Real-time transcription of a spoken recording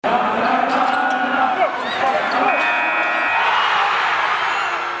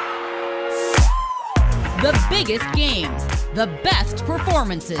The biggest games, the best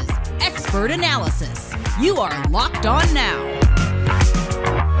performances, expert analysis. You are Locked On Now.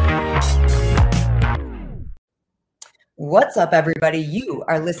 What's up, everybody? You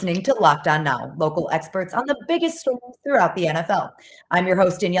are listening to Locked On Now, local experts on the biggest stories throughout the NFL. I'm your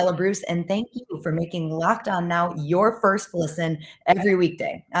host, Daniela Bruce, and thank you for making Locked On Now your first listen every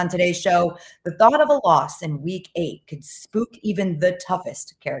weekday. On today's show, the thought of a loss in Week 8 could spook even the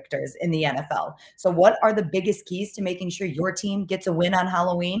toughest characters in the NFL. So what are the biggest keys to making sure your team gets a win on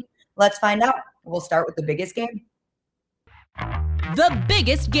Halloween? Let's find out. We'll start with the biggest game. The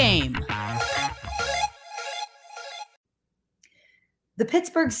biggest game. The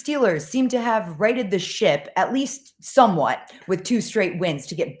Pittsburgh Steelers seem to have righted the ship, at least somewhat, with 2 straight wins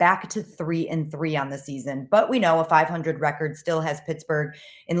to get back to 3-3 on the season. But we know a 500 record still has Pittsburgh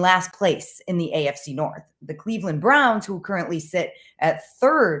in last place in the AFC North. The Cleveland Browns, who currently sit at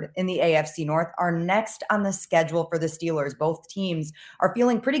 3rd in the AFC North, are next on the schedule for the Steelers. Both teams are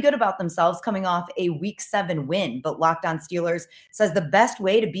feeling pretty good about themselves coming off a Week 7 win. But Locked On Steelers says the best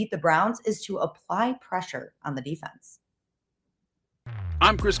way to beat the Browns is to apply pressure on the defense.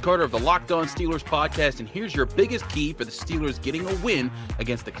 I'm Chris Carter of the Locked On Steelers podcast, and here's your biggest key for the Steelers getting a win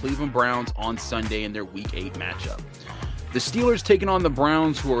against the Cleveland Browns on Sunday in their Week 8 matchup. The Steelers taking on the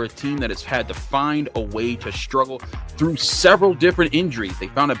Browns, who are a team that has had to find a way to struggle through several different injuries. They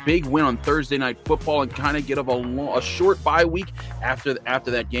found a big win on Thursday Night Football and kind of get a short bye week after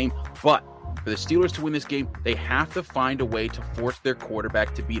that game, but for the Steelers to win this game, they have to find a way to force their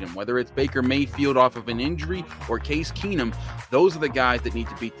quarterback to beat him. Whether it's Baker Mayfield off of an injury or Case Keenum, those are the guys that need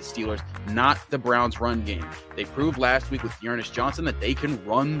to beat the Steelers, not the Browns' run game. They proved last week with Ernest Johnson that they can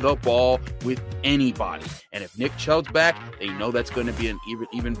run the ball with anybody. And if Nick Chubb's back, they know that's going to be an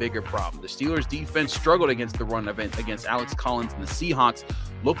even bigger problem. The Steelers' defense struggled against the run event against Alex Collins and the Seahawks.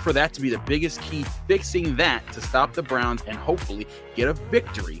 Look for that to be the biggest key, fixing that to stop the Browns and hopefully get a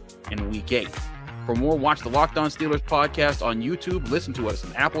victory in Week 8. For more, watch the Locked On Steelers podcast on YouTube. Listen to us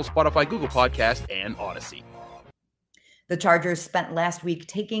on Apple, Spotify, Google Podcasts, and Odyssey. The Chargers spent last week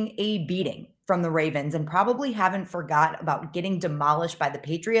taking a beating from the Ravens and probably haven't forgot about getting demolished by the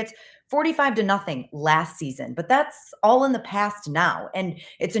Patriots 45-0 last season. But that's all in the past now. And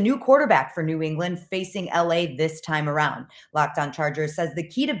it's a new quarterback for New England facing LA this time around. Locked On Chargers says the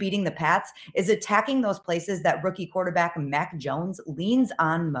key to beating the Pats is attacking those places that rookie quarterback Mac Jones leans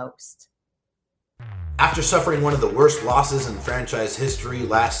on most. After suffering one of the worst losses in franchise history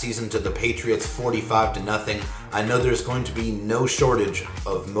last season to the Patriots 45-0, I know there's going to be no shortage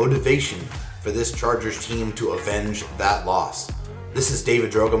of motivation for this Chargers team to avenge that loss. This is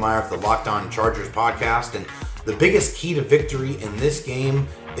David Drogemeyer of the Locked On Chargers podcast, and the biggest key to victory in this game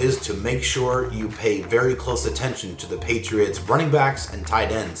is to make sure you pay very close attention to the Patriots running backs and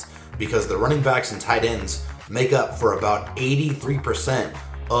tight ends, because the running backs and tight ends make up for about 83%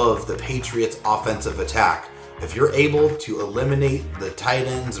 of the Patriots' offensive attack. If you're able to eliminate the tight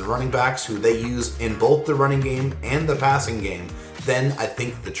ends and running backs who they use in both the running game and the passing game, then I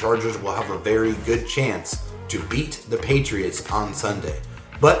think the Chargers will have a very good chance to beat the Patriots on Sunday.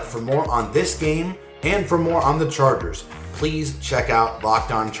 But for more on this game and for more on the Chargers, please check out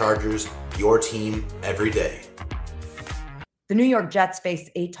Locked On Chargers, your team every day. The New York Jets face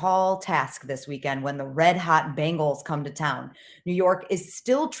a tall task this weekend when the red-hot Bengals come to town. New York is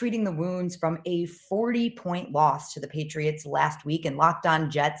still treating the wounds from a 40-point loss to the Patriots last week, and Locked On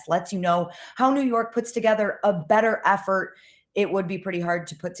Jets lets you know how New York puts together a better effort. It would be pretty hard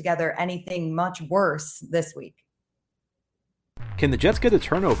to put together anything much worse this week. Can the Jets get a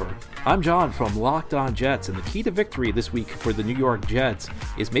turnover? I'm John from Locked On Jets, and the key to victory this week for the New York Jets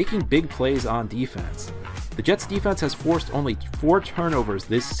is making big plays on defense. The Jets defense has forced only 4 turnovers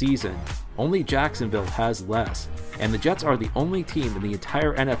this season. Only Jacksonville has less. And the Jets are the only team in the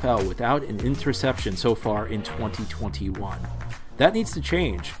entire NFL without an interception so far in 2021. That needs to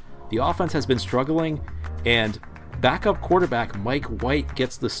change. The offense has been struggling, and backup quarterback Mike White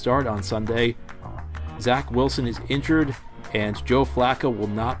gets the start on Sunday. Zach Wilson is injured, and Joe Flacco will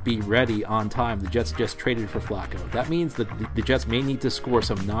not be ready on time. The Jets just traded for Flacco. That means that the Jets may need to score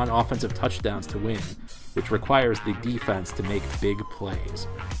some non-offensive touchdowns to win, which requires the defense to make big plays.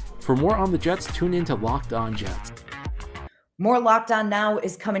 For more on the Jets, tune in to Locked On Jets. More Locked On Now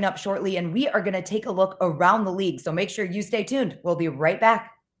is coming up shortly, and we are going to take a look around the league, so make sure you stay tuned. We'll be right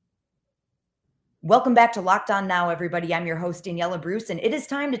back. Welcome back to Locked On Now, everybody. I'm your host, Daniela Bruce, and it is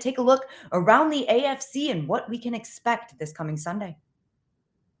time to take a look around the AFC and what we can expect this coming Sunday.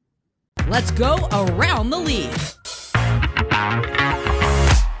 Let's go around the league.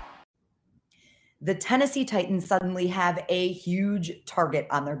 The Tennessee Titans suddenly have a huge target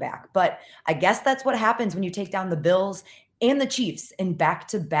on their back. But I guess that's what happens when you take down the Bills and the Chiefs in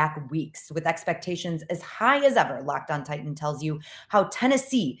back-to-back weeks with expectations as high as ever. Locked On Titan tells you how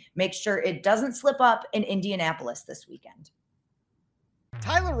Tennessee makes sure it doesn't slip up in Indianapolis this weekend.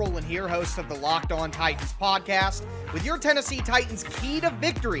 Tyler Rowland here, host of the Locked On Titans podcast, with your Tennessee Titans key to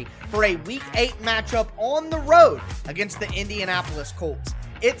victory for a Week 8 matchup on the road against the Indianapolis Colts.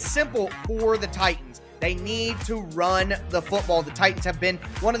 It's simple for the Titans. They need to run the football. The Titans have been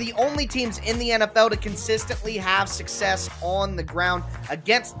one of the only teams in the NFL to consistently have success on the ground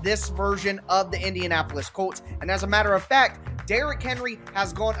against this version of the Indianapolis Colts. And as a matter of fact, Derrick Henry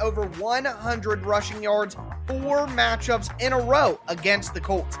has gone over 100 rushing yards 4 matchups in a row against the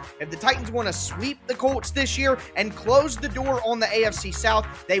Colts. If the Titans want to sweep the Colts this year and close the door on the AFC South,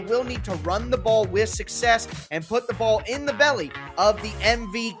 they will need to run the ball with success and put the ball in the belly of the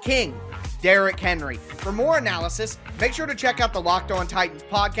MV King, Derrick Henry. For more analysis, make sure to check out the Locked On Titans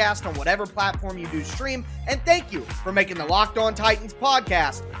podcast on whatever platform you do stream. And thank you for making the Locked On Titans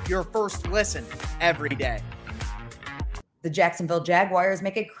podcast your first listen every day. The Jacksonville Jaguars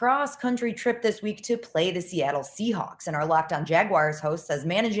make a cross-country trip this week to play the Seattle Seahawks. And our Locked On Jaguars host says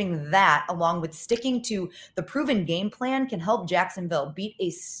managing that, along with sticking to the proven game plan, can help Jacksonville beat a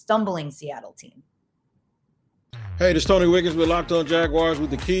stumbling Seattle team. Hey, this is Tony Wiggins with Locked On Jaguars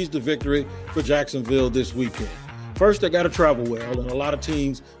with the keys to victory for Jacksonville this weekend. First, they got to travel well, and a lot of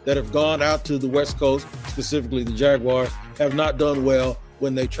teams that have gone out to the West Coast, specifically the Jaguars, have not done well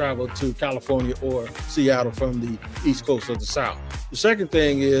when they travel to California or Seattle from the East Coast of the South. The second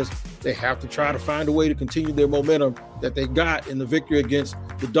thing is they have to try to find a way to continue their momentum that they got in the victory against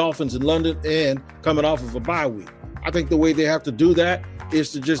the Dolphins in London and coming off of a bye week. I think the way they have to do that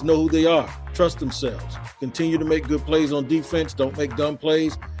is to just know who they are, trust themselves, continue to make good plays on defense, don't make dumb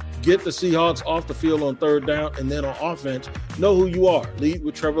plays, get the Seahawks off the field on third down, and then on offense, know who you are. Lead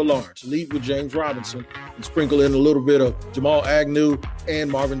with Trevor Lawrence, lead with James Robinson, and sprinkle in a little bit of Jamal Agnew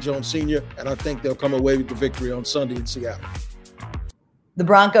and Marvin Jones Sr., and I think they'll come away with the victory on Sunday in Seattle. The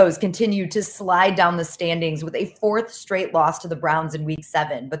Broncos continue to slide down the standings with a 4th straight loss to the Browns in Week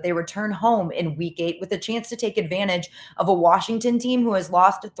 7, but they return home in Week 8 with a chance to take advantage of a Washington team who has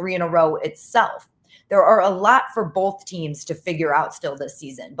lost 3 in a row itself. There are a lot for both teams to figure out still this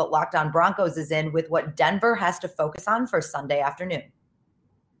season, but Locked On Broncos is in with what Denver has to focus on for Sunday afternoon.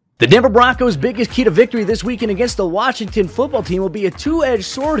 The Denver Broncos' biggest key to victory this weekend against the Washington football team will be a two-edged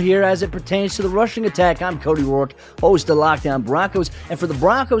sword here as it pertains to the rushing attack. I'm Cody Rourke, host of Locked On Broncos, and for the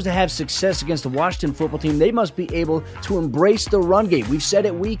Broncos to have success against the Washington football team, they must be able to embrace the run game. We've said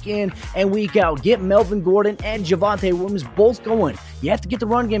it week in and week out. Get Melvin Gordon and Javonte Williams both going. You have to get the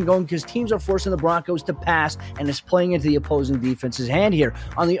run game going because teams are forcing the Broncos to pass, and it's playing into the opposing defense's hand here.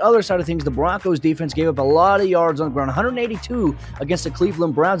 On the other side of things, the Broncos defense gave up a lot of yards on the ground, 182 against the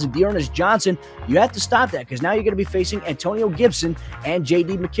Cleveland Browns. Dearness Johnson, you have to stop that because now you're going to be facing Antonio Gibson and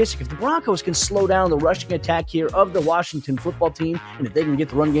J.D. McKissic. If the Broncos can slow down the rushing attack here of the Washington football team, and if they can get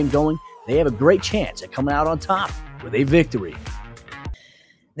the run game going, they have a great chance at coming out on top with a victory.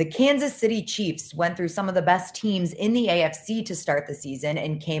 The Kansas City Chiefs went through some of the best teams in the AFC to start the season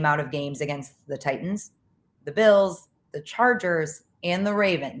and came out of games against the Titans, the Bills, the Chargers, and the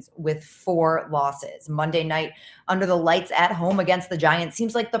Ravens with 4 losses. Monday night under the lights at home against the Giants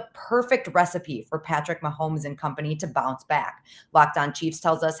seems like the perfect recipe for Patrick Mahomes and company to bounce back. Locked On Chiefs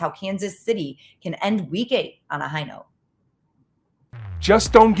tells us how Kansas City can end Week 8 on a high note.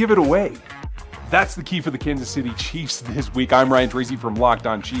 Just don't give it away. That's the key for the Kansas City Chiefs this week. I'm Ryan Tracy from Locked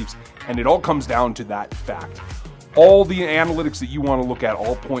On Chiefs, and it all comes down to that fact. All the analytics that you want to look at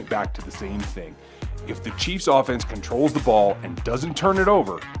all point back to the same thing. If the Chiefs offense controls the ball and doesn't turn it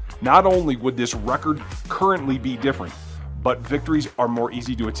over, not only would this record currently be different, but victories are more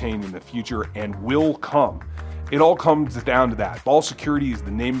easy to attain in the future and will come. It all comes down to that. Ball security is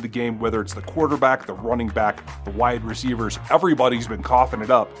the name of the game, whether it's the quarterback, the running back, the wide receivers. Everybody's been coughing it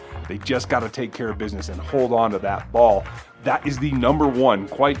up. They just got to take care of business and hold on to that ball. That is the number one,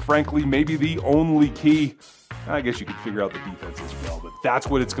 quite frankly, maybe the only key. I guess you could figure out the defense as well, but that's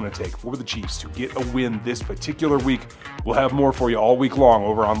what it's going to take for the Chiefs to get a win this particular week. We'll have more for you all week long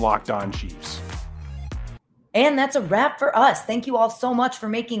over on Locked On Chiefs. And that's a wrap for us. Thank you all so much for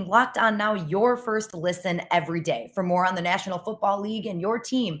making Locked On Now your first listen every day. For more on the National Football League and your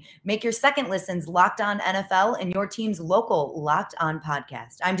team, make your second listens Locked On NFL and your team's local Locked On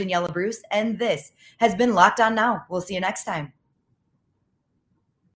podcast. I'm Daniela Bruce, and this has been Locked On Now. We'll see you next time.